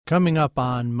Coming up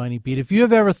on Money Beat, if you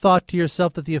have ever thought to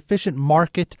yourself that the efficient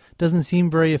market doesn't seem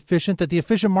very efficient, that the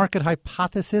efficient market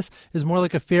hypothesis is more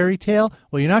like a fairy tale,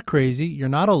 well, you're not crazy. You're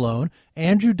not alone.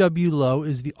 Andrew W. Lo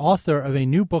is the author of a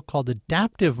new book called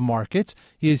Adaptive Markets.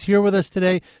 He is here with us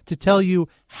today to tell you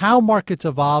how markets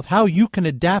evolve, how you can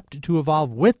adapt to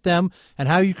evolve with them, and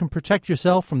how you can protect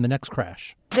yourself from the next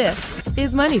crash. This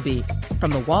is Money Beat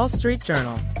from the Wall Street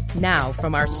Journal. Now,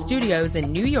 from our studios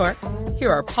in New York, here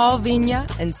are Paul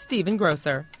Vigna and Stephen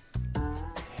Grosser.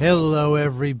 Hello,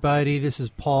 everybody. This is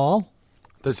Paul.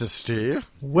 This is Steve.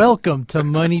 Welcome to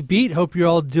Money Beat. Hope you're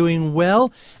all doing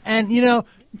well. And, you know,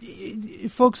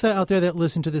 folks out there that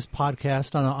listen to this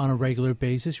podcast on a regular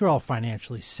basis, you're all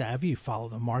financially savvy. You follow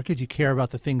the markets. You care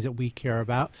about the things that we care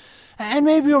about. And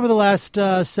maybe over the last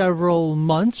several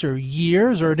months or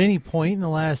years or at any point in the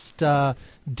last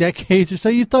decades or so,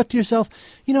 you thought to yourself,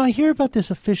 you know, I hear about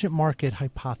this efficient market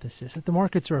hypothesis, that the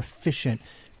markets are efficient.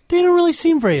 They don't really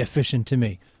seem very efficient to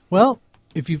me. Well,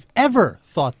 if you've ever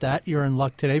thought that, you're in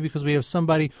luck today because we have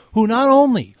somebody who not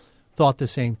only thought the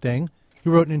same thing, he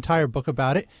wrote an entire book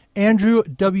about it. Andrew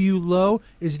W. Lo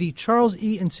is the Charles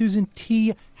E. and Susan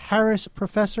T. Harris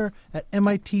Professor at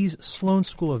MIT's Sloan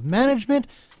School of Management.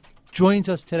 Joins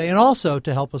us today, and also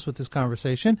to help us with this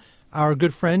conversation, our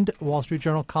good friend, Wall Street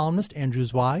Journal columnist Andrew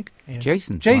Zweig.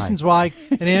 Jason Zweig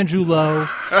and Andrew Lo.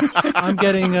 I'm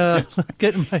getting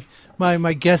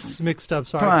my guests mixed up.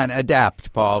 Sorry. Come on,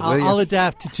 adapt, Paul. I'll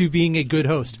adapt to being a good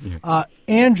host.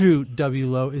 Andrew W.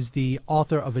 Lo is the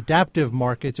author of Adaptive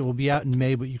Markets. It will be out in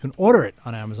May, but you can order it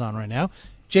on Amazon right now.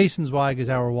 Jason Zweig is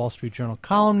our Wall Street Journal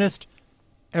columnist.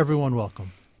 Everyone,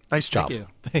 welcome. Nice job.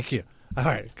 Thank you. All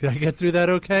right. Could I get through that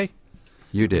okay?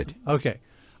 You did. Okay.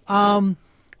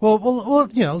 Well,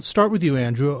 you know, start with you,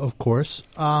 Andrew, of course.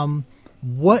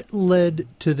 What led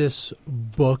to this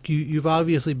book? You've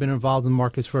obviously been involved in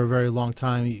markets for a very long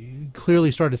time. You clearly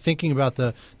started thinking about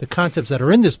the concepts that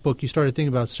are in this book. You started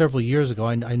thinking about several years ago.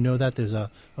 I know that there's a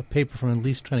paper from at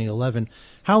least 2011.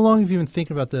 How long have you been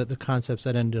thinking about the concepts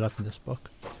that ended up in this book?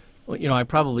 Well, you know, I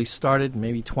probably started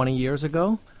maybe 20 years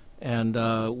ago and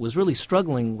was really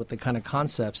struggling with the kind of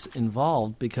concepts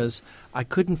involved because I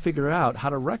couldn't figure out how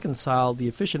to reconcile the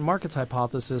efficient markets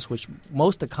hypothesis, which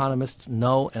most economists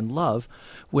know and love,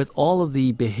 with all of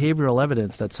the behavioral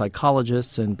evidence that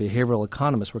psychologists and behavioral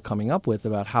economists were coming up with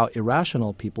about how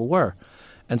irrational people were.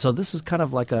 And so this is kind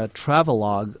of like a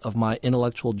travelogue of my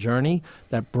intellectual journey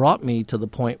that brought me to the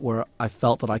point where I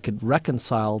felt that I could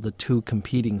reconcile the two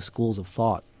competing schools of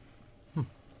thought.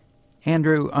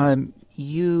 Andrew,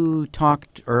 you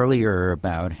talked earlier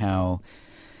about how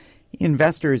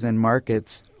investors and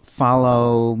markets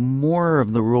follow more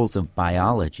of the rules of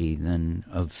biology than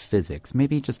of physics.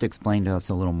 Maybe just explain to us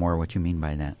a little more what you mean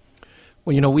by that.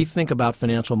 Well, you know, we think about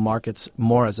financial markets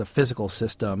more as a physical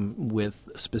system with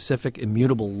specific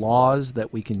immutable laws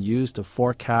that we can use to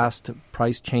forecast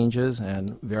price changes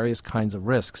and various kinds of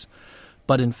risks.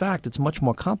 But in fact, it's much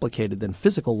more complicated than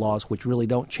physical laws, which really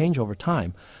don't change over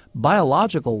time.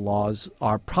 Biological laws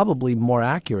are probably more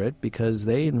accurate because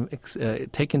they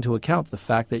take into account the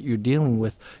fact that you're dealing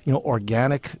with, you know,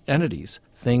 organic entities,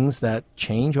 things that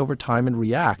change over time and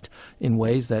react in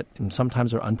ways that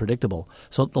sometimes are unpredictable.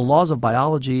 So the laws of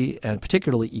biology, and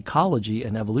particularly ecology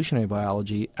and evolutionary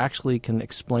biology, actually can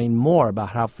explain more about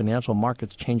how financial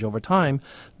markets change over time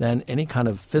than any kind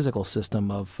of physical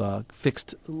system of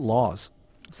fixed laws.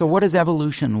 So what does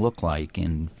evolution look like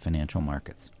in financial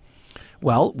markets?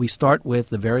 Well, we start with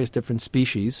the various different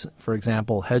species. For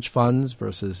example, hedge funds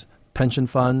versus pension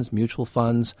funds, mutual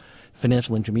funds,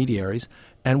 financial intermediaries.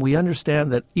 And we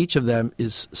understand that each of them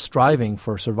is striving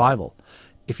for survival.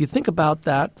 If you think about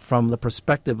that from the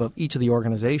perspective of each of the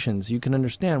organizations, you can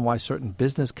understand why certain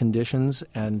business conditions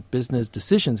and business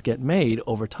decisions get made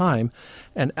over time.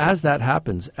 And as that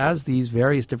happens, as these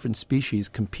various different species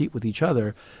compete with each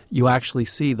other, you actually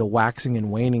see the waxing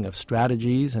and waning of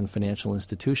strategies and financial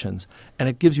institutions. And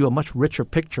it gives you a much richer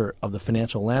picture of the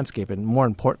financial landscape and, more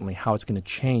importantly, how it's going to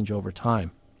change over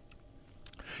time.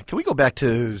 Can we go back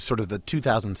to sort of the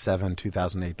 2007,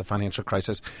 2008, the financial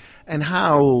crisis, and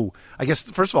how, I guess,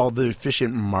 first of all, the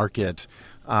efficient market,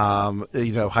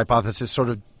 hypothesis sort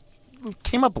of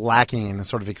came up lacking in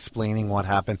sort of explaining what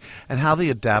happened, and how the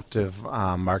adaptive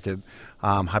market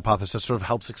hypothesis sort of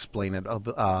helps explain it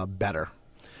better.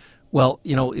 Well,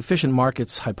 efficient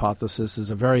markets hypothesis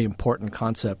is a very important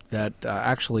concept that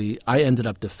actually I ended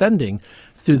up defending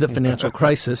through the financial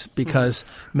crisis because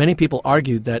many people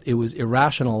argued that it was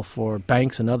irrational for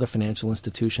banks and other financial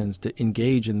institutions to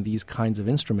engage in these kinds of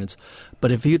instruments.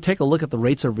 But if you take a look at the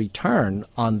rates of return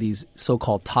on these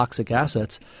so-called toxic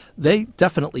assets, they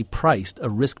definitely priced a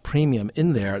risk premium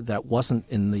in there that wasn't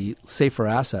in the safer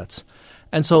assets.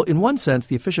 And so in one sense,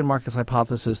 the efficient markets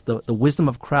hypothesis, the wisdom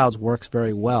of crowds works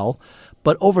very well.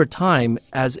 But over time,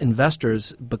 as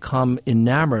investors become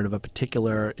enamored of a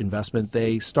particular investment,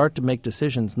 they start to make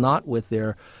decisions not with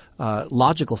their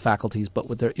logical faculties, but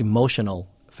with their emotional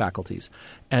faculties.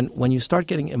 And when you start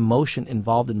getting emotion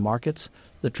involved in markets,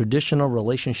 the traditional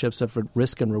relationships of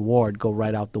risk and reward go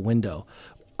right out the window.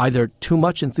 Either too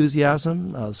much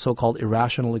enthusiasm, so-called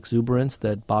irrational exuberance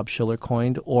that Bob Shiller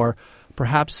coined, or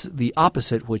perhaps the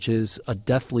opposite, which is a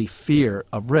deathly fear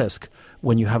of risk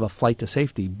when you have a flight to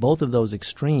safety. Both of those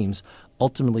extremes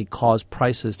ultimately cause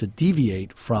prices to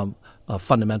deviate from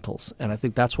fundamentals. And I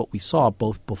think that's what we saw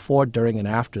both before, during, and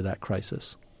after that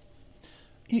crisis.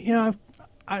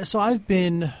 So I've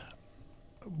been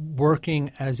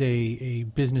working as a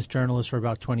business journalist for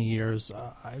about 20 years.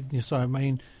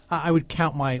 I would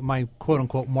count my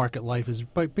quote-unquote market life as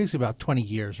basically about 20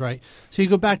 years, right? So you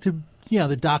go back to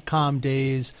the dot-com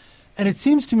days, and it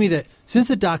seems to me that since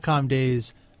the dot-com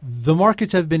days, the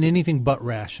markets have been anything but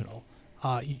rational.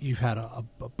 You've had a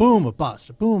boom, a bust,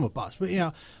 a boom, a bust. But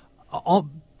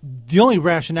the only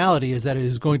rationality is that it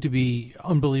is going to be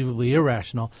unbelievably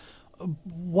irrational.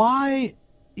 Why,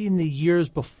 in the years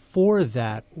before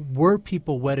that, were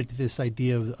people wedded to this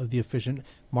idea of the efficient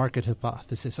market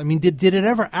hypothesis? I mean, did it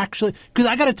ever actually? Because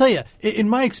I got to tell you, in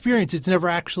my experience, it's never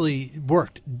actually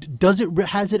worked.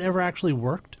 Has it ever actually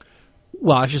worked?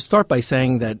 Well, I should start by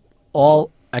saying that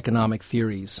all economic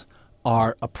theories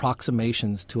are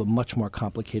approximations to a much more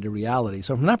complicated reality.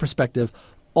 So from that perspective,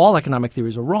 all economic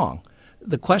theories are wrong.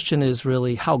 The question is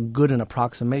really how good an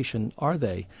approximation are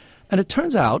they? And it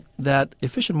turns out that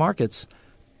efficient markets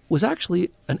was actually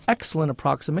an excellent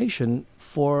approximation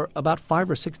for about 5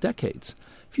 or 6 decades.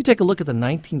 If you take a look at the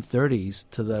 1930s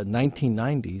to the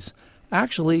 1990s,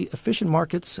 actually efficient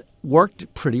markets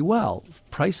worked pretty well.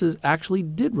 Prices actually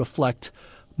did reflect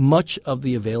much of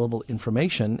the available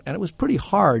information, and it was pretty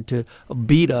hard to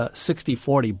beat a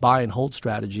 60-40 buy and hold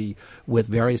strategy with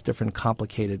various different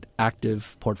complicated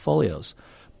active portfolios.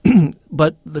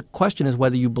 But the question is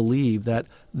whether you believe that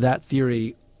that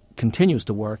theory continues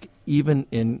to work even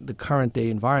in the current day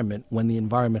environment when the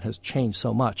environment has changed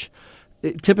so much.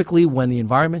 Typically, when the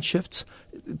environment shifts,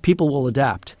 people will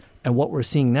adapt. And what we're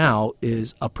seeing now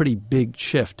is a pretty big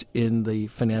shift in the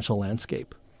financial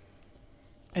landscape.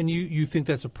 And you think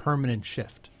that's a permanent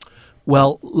shift?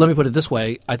 Well, let me put it this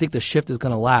way. I think the shift is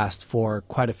going to last for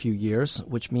quite a few years,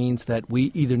 which means that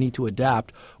we either need to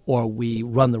adapt or we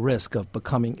run the risk of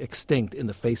becoming extinct in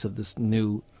the face of this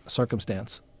new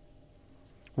circumstance.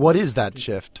 What is that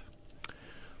shift?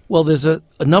 Well, there's a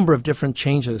number of different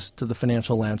changes to the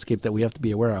financial landscape that we have to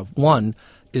be aware of. One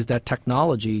is that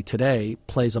technology today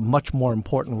plays a much more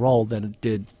important role than it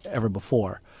did ever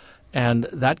before. And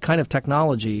that kind of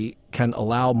technology can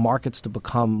allow markets to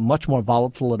become much more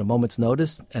volatile at a moment's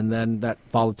notice, and then that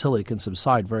volatility can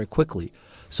subside very quickly.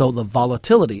 So the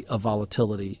volatility of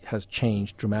volatility has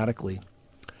changed dramatically.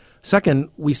 Second,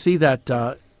 we see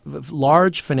that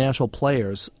large financial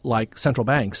players like central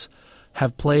banks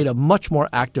have played a much more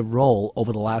active role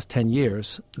over the last 10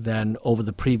 years than over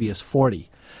the previous 40.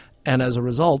 And as a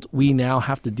result, we now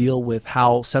have to deal with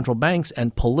how central banks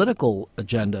and political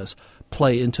agendas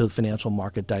play into financial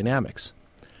market dynamics.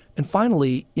 And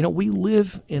finally, we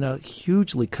live in a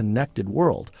hugely connected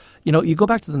world. You go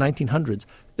back to the 1900s.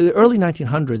 In the early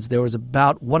 1900s, there was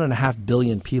about 1.5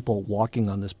 billion people walking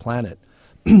on this planet.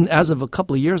 As of a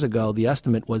couple of years ago, the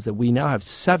estimate was that we now have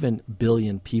 7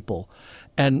 billion people.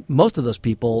 And most of those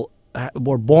people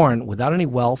were born without any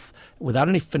wealth, without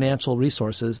any financial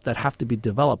resources that have to be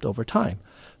developed over time.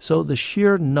 So the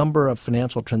sheer number of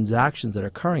financial transactions that are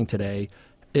occurring today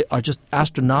are just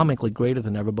astronomically greater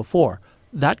than ever before.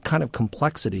 That kind of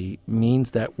complexity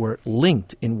means that we're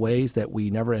linked in ways that we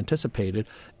never anticipated,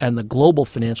 and the global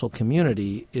financial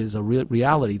community is a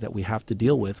reality that we have to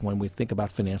deal with when we think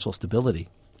about financial stability.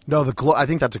 No, I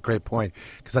think that's a great point,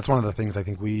 because that's one of the things I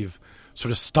think we've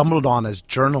sort of stumbled on as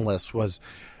journalists was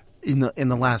in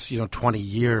the last 20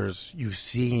 years you've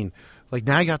seen, like,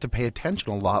 now you have to pay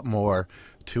attention a lot more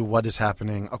to what is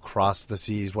happening across the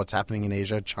seas, what's happening in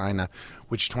Asia, China,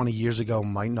 which 20 years ago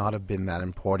might not have been that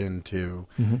important to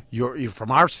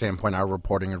from our standpoint, our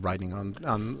reporting and writing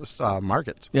on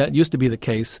markets. Yeah, it used to be the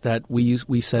case that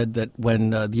we said that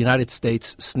when the United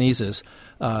States sneezes,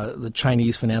 the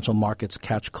Chinese financial markets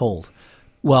catch cold.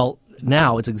 Well,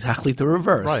 now it's exactly the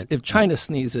reverse. Right. If China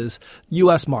sneezes,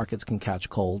 U.S. markets can catch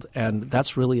cold, and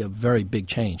that's really a very big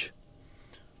change.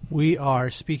 We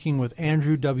are speaking with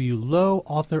Andrew W. Lo,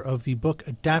 author of the book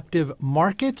Adaptive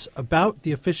Markets, about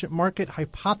the efficient market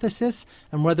hypothesis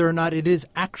and whether or not it is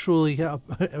actually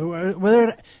whether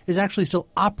it is actually still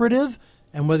operative,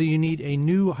 and whether you need a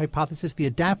new hypothesis, the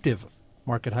adaptive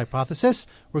market hypothesis.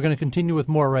 We're going to continue with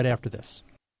more right after this.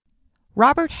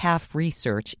 Robert Half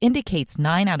research indicates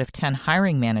 9 out of 10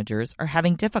 hiring managers are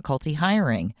having difficulty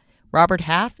hiring. Robert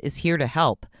Half is here to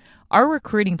help. Our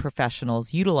recruiting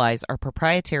professionals utilize our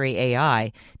proprietary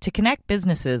AI to connect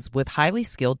businesses with highly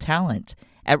skilled talent.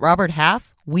 At Robert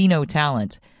Half, we know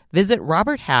talent. Visit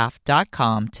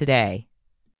roberthalf.com today.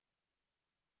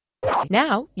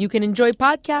 Now you can enjoy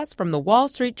podcasts from the Wall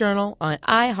Street Journal on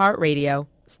iHeartRadio,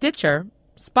 Stitcher,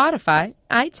 Spotify,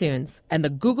 iTunes, and the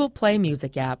Google Play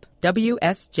Music app.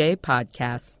 WSJ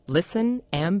Podcasts. Listen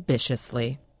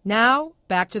ambitiously. Now,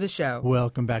 back to the show.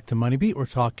 Welcome back to Money Beat. We're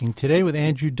talking today with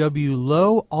Andrew W.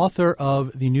 Lo, author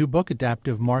of the new book,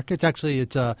 Adaptive Markets. Actually,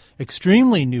 it's an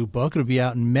extremely new book. It'll be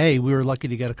out in May. We were lucky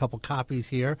to get a couple copies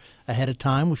here ahead of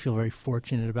time. We feel very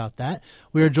fortunate about that.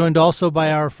 We are joined also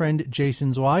by our friend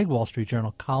Jason Zweig, Wall Street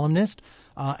Journal columnist,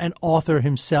 and author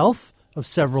himself of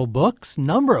several books,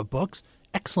 number of books,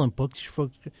 excellent books. You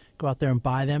should go out there and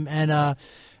buy them. And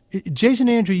Jason,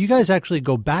 Andrew, you guys actually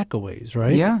go back a ways,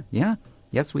 right? Yeah.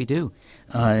 Yes, we do.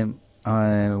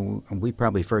 We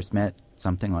probably first met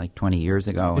something like 20 years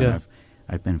ago, and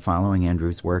I've been following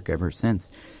Andrew's work ever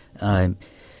since. One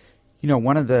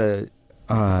of the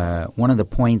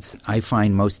points I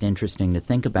find most interesting to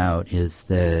think about is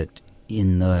that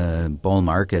in the bull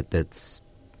market that's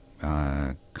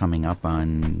coming up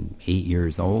on 8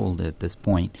 years old at this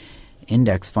point,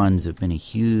 index funds have been a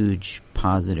huge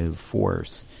positive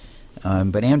force.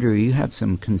 But Andrew, you have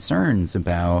some concerns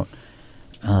about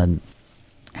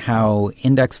how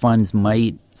index funds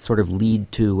might sort of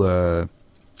lead to a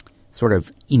sort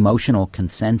of emotional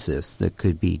consensus that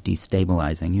could be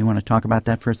destabilizing. You want to talk about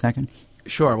that for a second?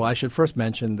 Sure. Well, I should first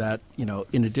mention that,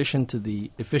 in addition to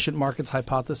the efficient markets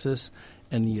hypothesis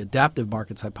and the adaptive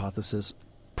markets hypothesis,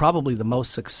 probably the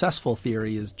most successful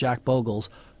theory is Jack Bogle's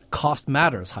cost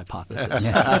matters hypothesis.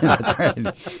 Yes, that's right.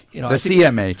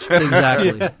 CMH.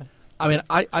 Exactly. Yeah. I mean,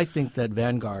 I think that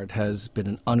Vanguard has been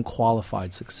an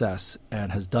unqualified success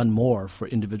and has done more for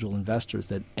individual investors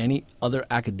than any other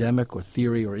academic or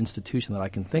theory or institution that I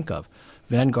can think of.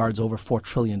 Vanguard's over $4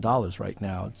 trillion right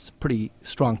now. It's a pretty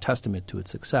strong testament to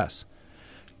its success.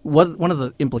 One of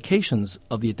the implications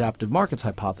of the adaptive markets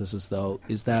hypothesis, though,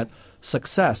 is that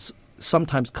success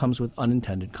sometimes comes with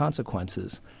unintended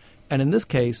consequences. And in this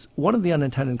case, one of the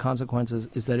unintended consequences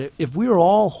is that if we are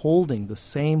all holding the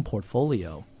same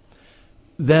portfolio,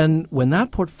 then when that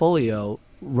portfolio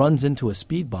runs into a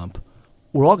speed bump,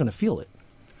 we're all going to feel it.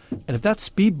 And if that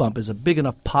speed bump is a big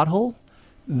enough pothole,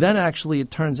 then actually it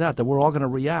turns out that we're all going to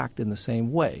react in the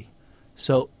same way.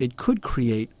 So it could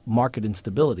create market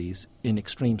instabilities in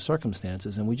extreme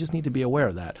circumstances, and we just need to be aware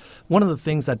of that. One of the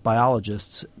things that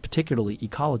biologists, particularly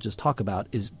ecologists, talk about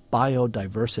is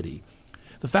biodiversity.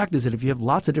 The fact is that if you have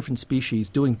lots of different species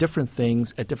doing different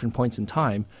things at different points in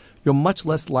time, you're much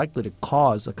less likely to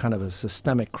cause a kind of a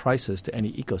systemic crisis to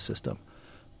any ecosystem.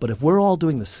 But if we're all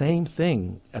doing the same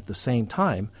thing at the same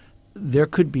time, there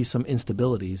could be some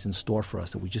instabilities in store for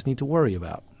us that we just need to worry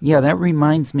about. Yeah, that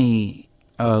reminds me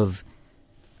of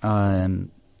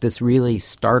this really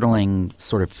startling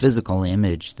sort of physical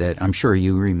image that I'm sure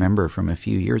you remember from a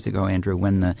few years ago, Andrew,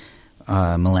 when the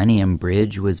Millennium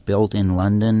Bridge was built in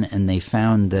London, and they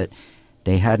found that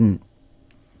they hadn't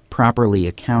properly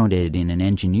accounted in an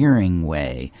engineering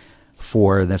way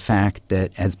for the fact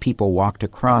that as people walked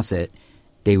across it,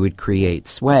 they would create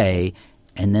sway,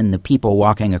 and then the people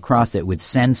walking across it would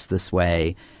sense the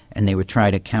sway, and they would try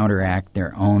to counteract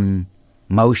their own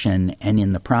motion, and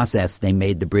in the process, they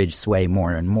made the bridge sway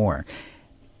more and more.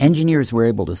 Engineers were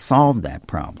able to solve that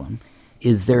problem.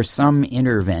 Is there some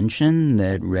intervention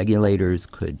that regulators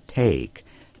could take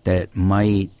that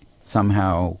might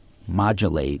somehow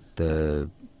modulate the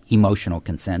emotional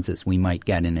consensus we might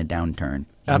get in a downturn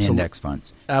in index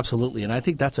funds? Absolutely. And I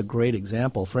think that's a great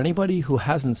example. For anybody who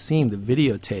hasn't seen the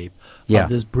videotape of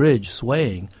this bridge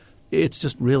swaying, it's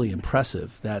just really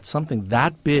impressive that something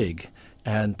that big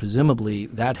and presumably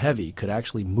that heavy could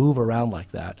actually move around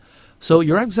like that. So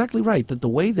you're exactly right that the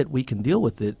way that we can deal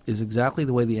with it is exactly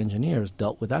the way the engineers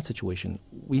dealt with that situation.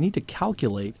 We need to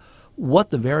calculate what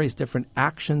the various different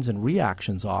actions and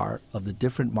reactions are of the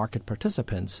different market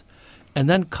participants and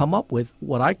then come up with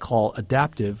what I call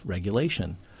adaptive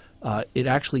regulation. It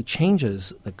actually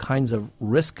changes the kinds of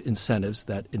risk incentives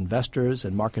that investors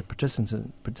and market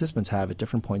participants have at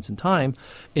different points in time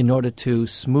in order to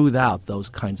smooth out those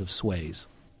kinds of sways.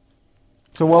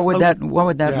 So what would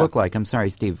that look like? I'm sorry,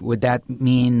 Steve. Would that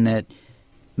mean that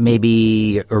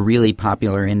maybe a really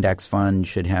popular index fund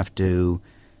should have to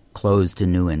close to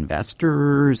new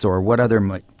investors, or what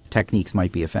other techniques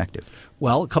might be effective?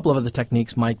 Well, a couple of other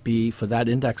techniques might be for that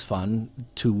index fund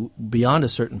to, beyond a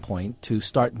certain point, to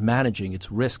start managing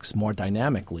its risks more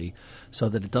dynamically so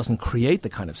that it doesn't create the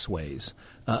kind of sways.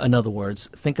 In other words,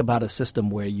 think about a system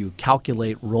where you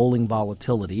calculate rolling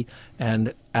volatility,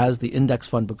 and as the index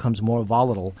fund becomes more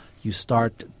volatile, you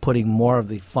start putting more of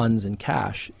the funds in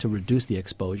cash to reduce the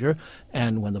exposure.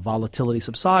 And when the volatility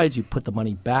subsides, you put the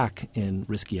money back in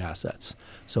risky assets.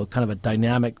 So kind of a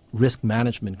dynamic risk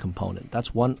management component.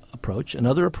 That's one approach.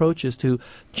 Another approach is to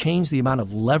change the amount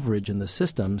of leverage in the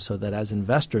system so that as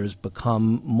investors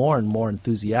become more and more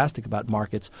enthusiastic about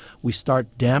markets, we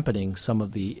start dampening some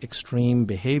of the extreme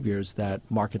behaviors that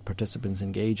market participants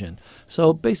engage in.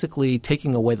 So basically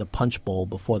taking away the punch bowl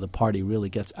before the party really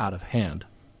gets out of hand.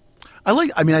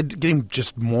 Getting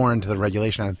just more into the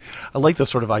regulation, I like the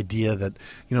sort of idea that,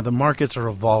 the markets are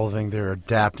evolving, they're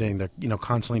adapting, they're,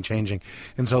 constantly changing.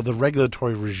 And so the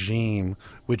regulatory regime,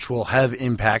 which will have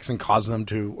impacts and cause them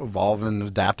to evolve and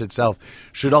adapt itself,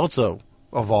 should also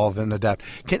evolve and adapt.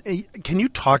 Can you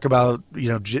talk about,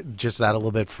 just that a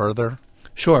little bit further?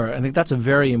 Sure. I think that's a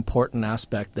very important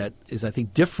aspect that is, I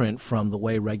think, different from the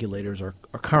way regulators are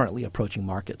currently approaching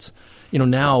markets.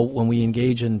 Now when we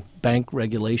engage in bank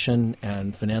regulation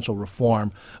and financial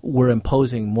reform, we're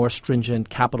imposing more stringent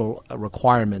capital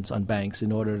requirements on banks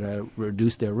in order to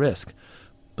reduce their risk.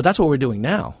 But that's what we're doing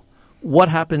now. What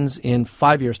happens in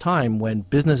 5 years' time when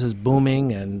business is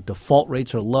booming and default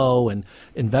rates are low and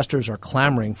investors are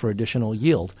clamoring for additional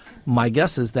yield? My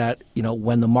guess is that,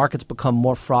 when the markets become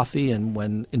more frothy and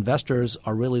when investors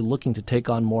are really looking to take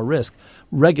on more risk,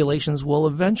 regulations will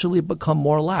eventually become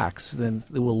more lax. Then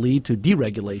it will lead to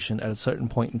deregulation at a certain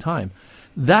point in time.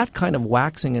 That kind of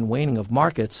waxing and waning of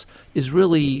markets is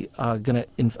really going to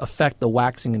affect the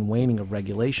waxing and waning of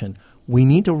regulation. We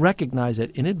need to recognize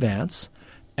it in advance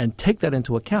and take that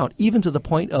into account, even to the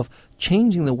point of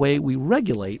changing the way we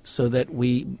regulate so that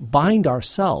we bind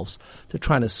ourselves to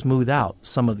trying to smooth out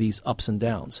some of these ups and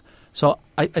downs. So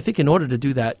I think in order to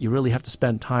do that, you really have to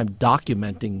spend time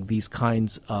documenting these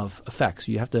kinds of effects.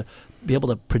 You have to be able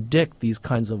to predict these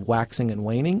kinds of waxing and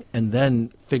waning and then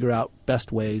figure out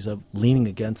best ways of leaning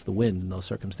against the wind in those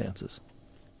circumstances.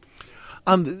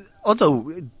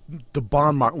 Also, the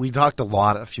bond market, we talked a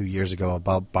lot a few years ago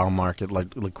about bond market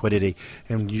liquidity,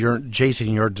 and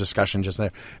Jason, your discussion just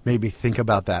there made me think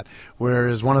about that.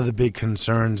 Whereas one of the big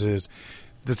concerns is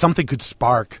that something could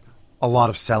spark a lot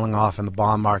of selling off in the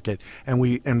bond market, and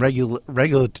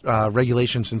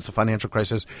regulation since the financial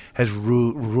crisis has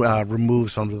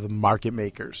removed some of the market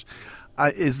makers.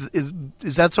 Is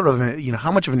that sort of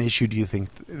how much of an issue do you think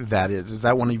that is? Is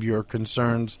that one of your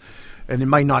concerns? And it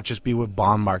might not just be with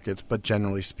bond markets, but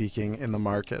generally speaking in the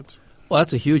markets. Well,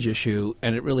 that's a huge issue,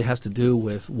 and it really has to do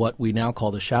with what we now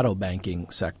call the shadow banking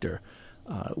sector.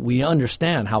 We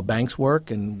understand how banks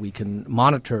work, and we can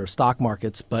monitor stock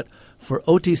markets, but for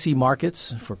OTC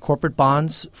markets, for corporate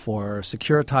bonds, for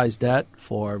securitized debt,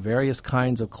 for various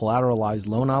kinds of collateralized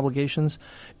loan obligations,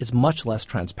 it's much less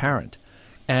transparent.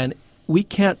 And we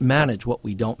can't manage what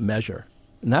we don't measure.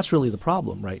 And that's really the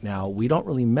problem right now. We don't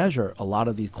really measure a lot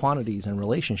of these quantities and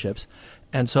relationships.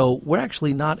 And so we're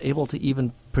actually not able to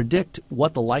even predict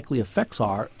what the likely effects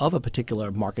are of a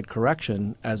particular market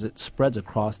correction as it spreads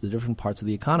across the different parts of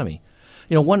the economy.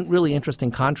 One really interesting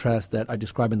contrast that I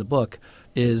describe in the book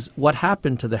is what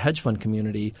happened to the hedge fund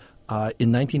community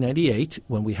in 1998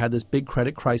 when we had this big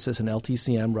credit crisis in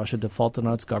LTCM. Russia defaulted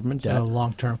on its government debt. So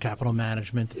long-term capital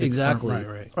management. Exactly.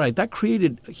 Right. That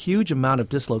created a huge amount of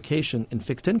dislocation in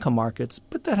fixed income markets,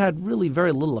 but that had really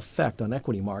very little effect on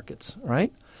equity markets,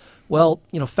 right? Well,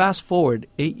 fast forward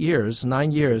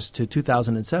 9 years to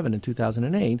 2007 and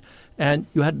 2008, and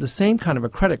you had the same kind of a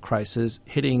credit crisis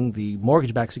hitting the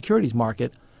mortgage-backed securities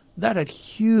market. That had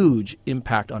huge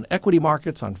impact on equity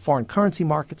markets, on foreign currency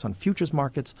markets, on futures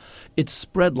markets. It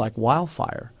spread like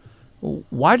wildfire.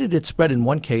 Why did it spread in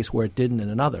one case where it didn't in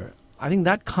another? I think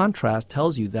that contrast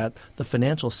tells you that the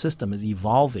financial system is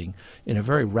evolving in a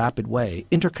very rapid way.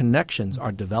 Interconnections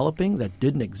are developing that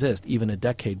didn't exist even a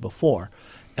decade before.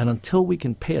 And until we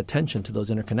can pay attention to those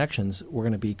interconnections, we're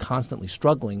going to be constantly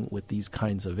struggling with these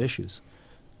kinds of issues.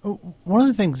 One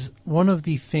of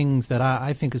the things that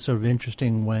I think is sort of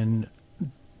interesting when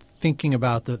thinking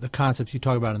about the concepts you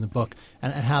talk about in the book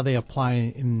and how they apply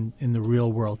in the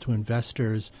real world to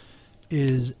investors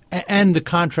is, and the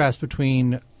contrast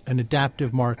between an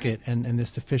adaptive market and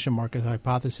this efficient market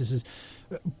hypothesis is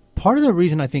part of the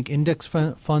reason I think index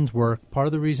funds work, part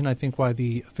of the reason I think why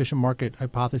the efficient market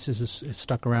hypothesis is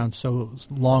stuck around so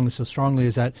long and so strongly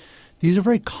is that these are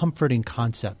very comforting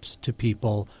concepts to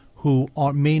people who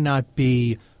may not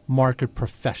be market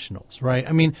professionals, right?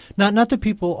 I mean, not that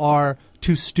people are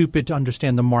too stupid to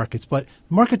understand the markets, but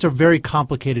markets are very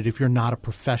complicated if you're not a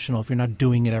professional, if you're not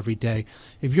doing it every day.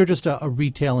 If you're just a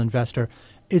retail investor,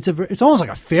 it's almost like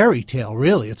a fairy tale,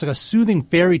 really. It's like a soothing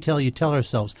fairy tale you tell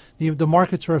ourselves. The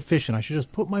markets are efficient. I should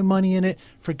just put my money in it,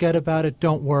 forget about it,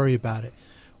 don't worry about it.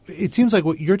 It seems like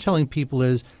what you're telling people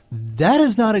is that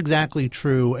is not exactly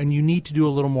true, and you need to do a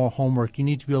little more homework. You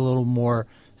need to be a little more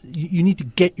 – you need to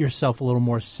get yourself a little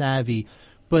more savvy.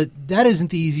 But that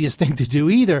isn't the easiest thing to do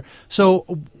either. So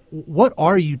what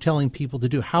are you telling people to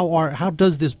do? How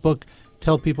does this book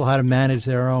tell people how to manage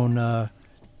their own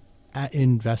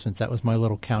investments? That was my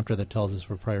little counter that tells us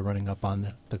we're probably running up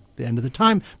on the end of the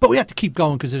time. But we have to keep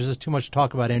going because there's just too much to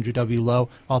talk about. Andrew W. Lo,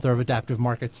 author of Adaptive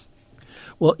Markets.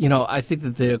 Well, I think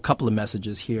that there are a couple of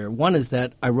messages here. One is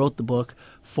that I wrote the book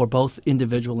for both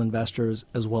individual investors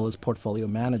as well as portfolio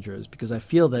managers because I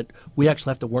feel that we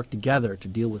actually have to work together to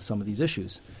deal with some of these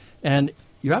issues. And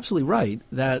you're absolutely right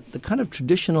that the kind of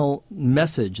traditional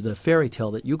message, the fairy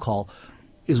tale that you call,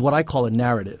 is what I call a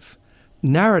narrative.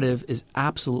 Narrative is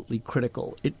absolutely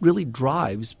critical. It really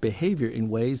drives behavior in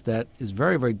ways that is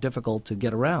very, very difficult to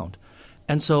get around.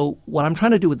 And so what I'm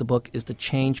trying to do with the book is to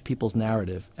change people's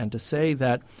narrative and to say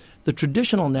that the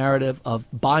traditional narrative of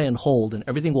buy and hold and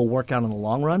everything will work out in the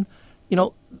long run,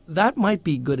 that might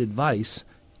be good advice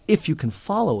if you can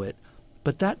follow it.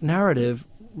 But that narrative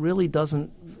really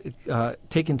doesn't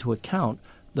take into account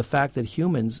the fact that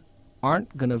humans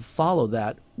aren't going to follow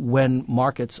that when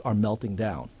markets are melting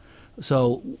down.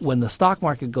 So when the stock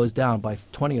market goes down by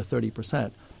 20 or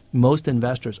 30%, most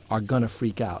investors are going to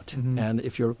freak out. Mm-hmm. And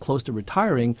if you're close to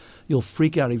retiring, you'll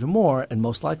freak out even more and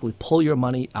most likely pull your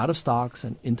money out of stocks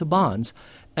and into bonds.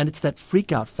 And it's that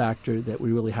freak out factor that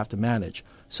we really have to manage.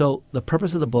 So the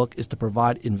purpose of the book is to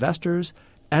provide investors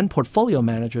and portfolio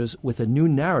managers with a new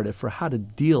narrative for how to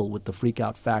deal with the freak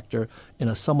out factor in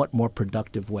a somewhat more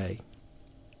productive way.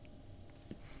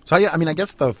 So, I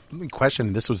guess the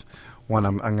question, this was one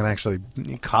I'm going to actually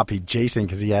copy Jason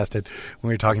because he asked it when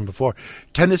we were talking before.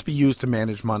 Can this be used to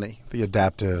manage money, the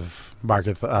adaptive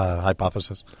market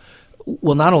hypothesis?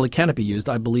 Well, not only can it be used,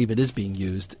 I believe it is being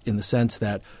used in the sense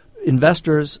that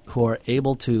investors who are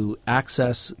able to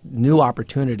access new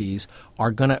opportunities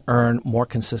are going to earn more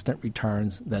consistent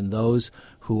returns than those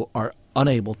who are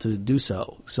unable to do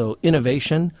so. So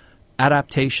innovation,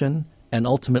 adaptation, and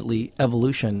ultimately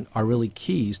evolution are really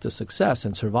keys to success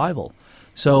and survival.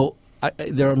 So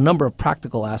there are a number of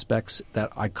practical aspects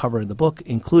that I cover in the book,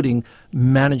 including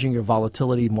managing your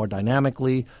volatility more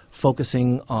dynamically,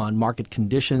 focusing on market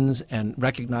conditions, and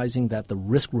recognizing that the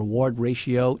risk-reward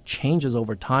ratio changes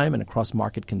over time and across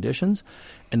market conditions,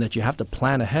 and that you have to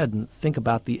plan ahead and think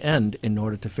about the end in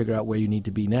order to figure out where you need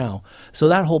to be now. So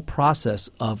that whole process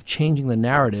of changing the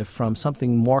narrative from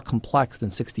something more complex than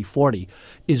 60-40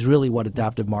 is really what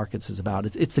adaptive markets is about.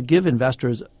 It's to give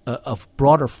investors a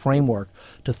broader framework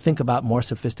to think about more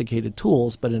sophisticated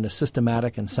tools, but in a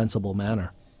systematic and sensible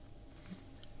manner.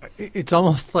 It's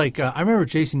almost like I remember,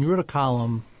 Jason, you wrote a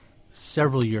column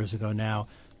several years ago now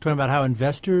talking about how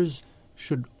investors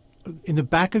should, in the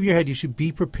back of your head, you should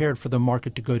be prepared for the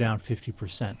market to go down 50%.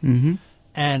 Mm-hmm.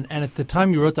 And at the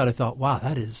time you wrote that, I thought, wow,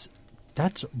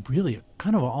 that's really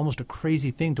kind of almost a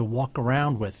crazy thing to walk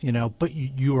around with, But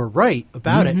you were right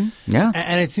about it. Yeah.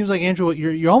 And it seems like, Andrew,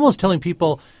 you're almost telling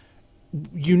people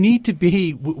you need to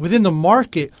be within the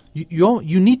market.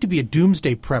 You need to be a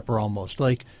doomsday prepper almost.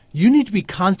 Like you need to be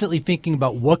constantly thinking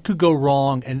about what could go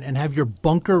wrong and have your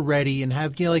bunker ready and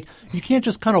have you can't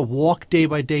just kind of walk day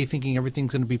by day thinking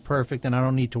everything's going to be perfect and I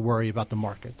don't need to worry about the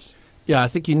markets. Yeah, I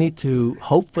think you need to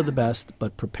hope for the best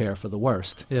but prepare for the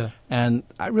worst. Yeah. And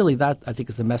I think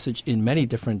is the message in many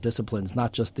different disciplines,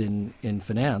 not just in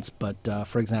finance, but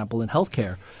for example in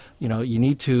healthcare. You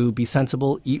need to be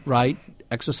sensible, eat right,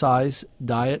 exercise,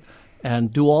 diet,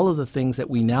 and do all of the things that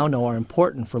we now know are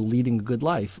important for leading a good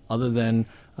life other than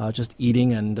just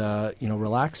eating and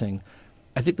relaxing.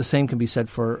 I think the same can be said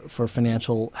for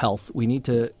financial health. We need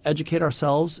to educate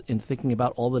ourselves in thinking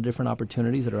about all the different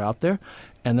opportunities that are out there,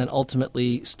 and then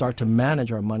ultimately start to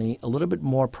manage our money a little bit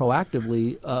more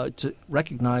proactively to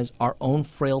recognize our own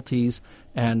frailties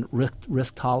and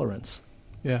risk tolerance.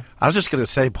 Yeah. I was just going to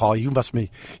say, Paul, you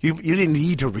didn't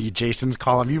need to read Jason's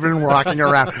column. You've been walking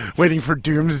around waiting for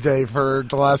doomsday for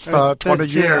the last 20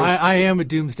 years. I am a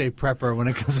doomsday prepper when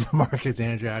it comes to markets,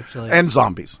 Andrew, actually. And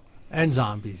zombies. And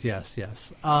zombies, yes.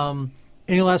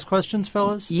 Any last questions,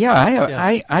 fellas?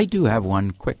 Yeah, I do have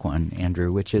one quick one,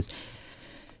 Andrew, which is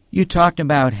you talked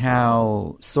about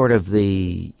how sort of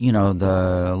the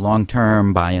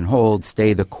long-term buy and hold,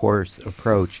 stay the course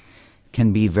approach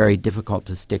can be very difficult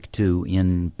to stick to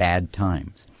in bad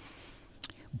times.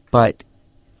 But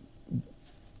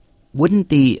wouldn't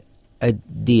the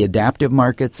adaptive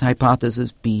markets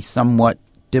hypothesis be somewhat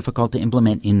difficult to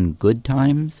implement in good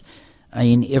times? I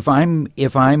mean, if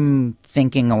I'm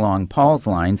thinking along Paul's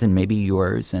lines and maybe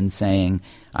yours and saying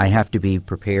I have to be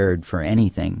prepared for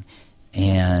anything,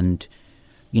 and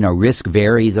risk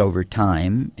varies over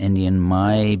time, and in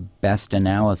my best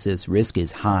analysis, risk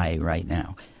is high right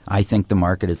now. I think the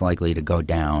market is likely to go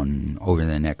down over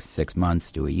the next 6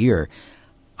 months to a year.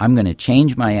 I'm going to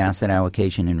change my asset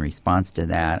allocation in response to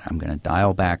that. I'm going to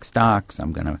dial back stocks.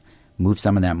 I'm going to move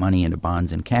some of that money into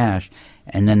bonds and cash.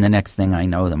 And then the next thing I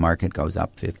know, the market goes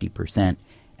up 50%,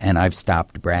 and I've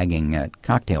stopped bragging at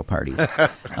cocktail parties.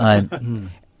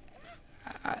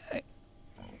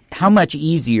 How much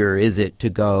easier is it to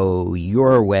go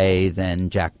your way than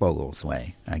Jack Bogle's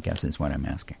way, I guess is what I'm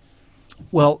asking.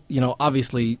 Well,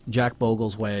 obviously Jack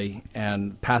Bogle's way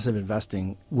and passive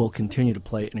investing will continue to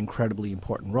play an incredibly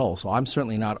important role. So I'm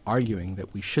certainly not arguing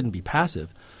that we shouldn't be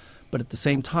passive. But at the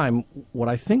same time, what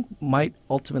I think might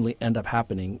ultimately end up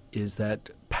happening is that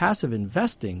passive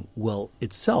investing will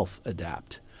itself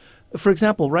adapt. For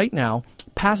example, right now,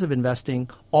 passive investing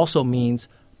also means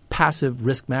passive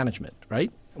risk management,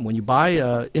 right? When you buy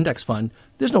an index fund,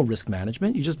 there's no risk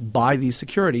management. You just buy these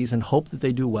securities and hope that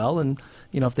they do well. And,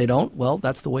 if they don't, well,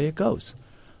 that's the way it goes.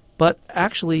 But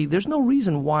actually, there's no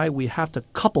reason why we have to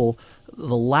couple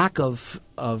the lack of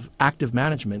active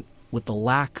management with the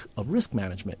lack of risk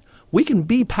management. We can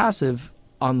be passive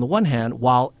on the one hand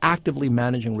while actively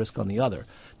managing risk on the other.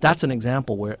 That's an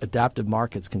example where adaptive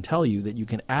markets can tell you that you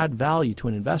can add value to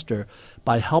an investor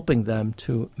by helping them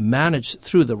to manage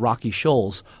through the rocky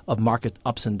shoals of market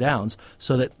ups and downs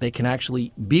so that they can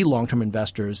actually be long-term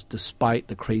investors despite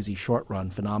the crazy short-run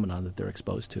phenomenon that they're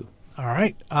exposed to. All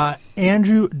right.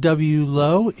 Andrew W.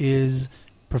 Lo is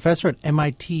professor at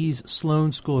MIT's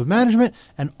Sloan School of Management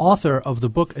and author of the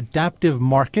book Adaptive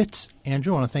Markets.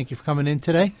 Andrew, I want to thank you for coming in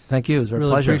today. Thank you. It was a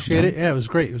really pleasure. Appreciate it. Yeah, it was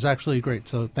great. It was actually great.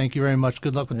 So thank you very much.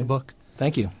 Good luck with the book.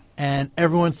 Thank you. And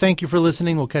everyone, thank you for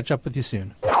listening. We'll catch up with you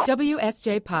soon.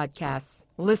 WSJ Podcasts.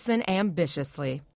 Listen ambitiously.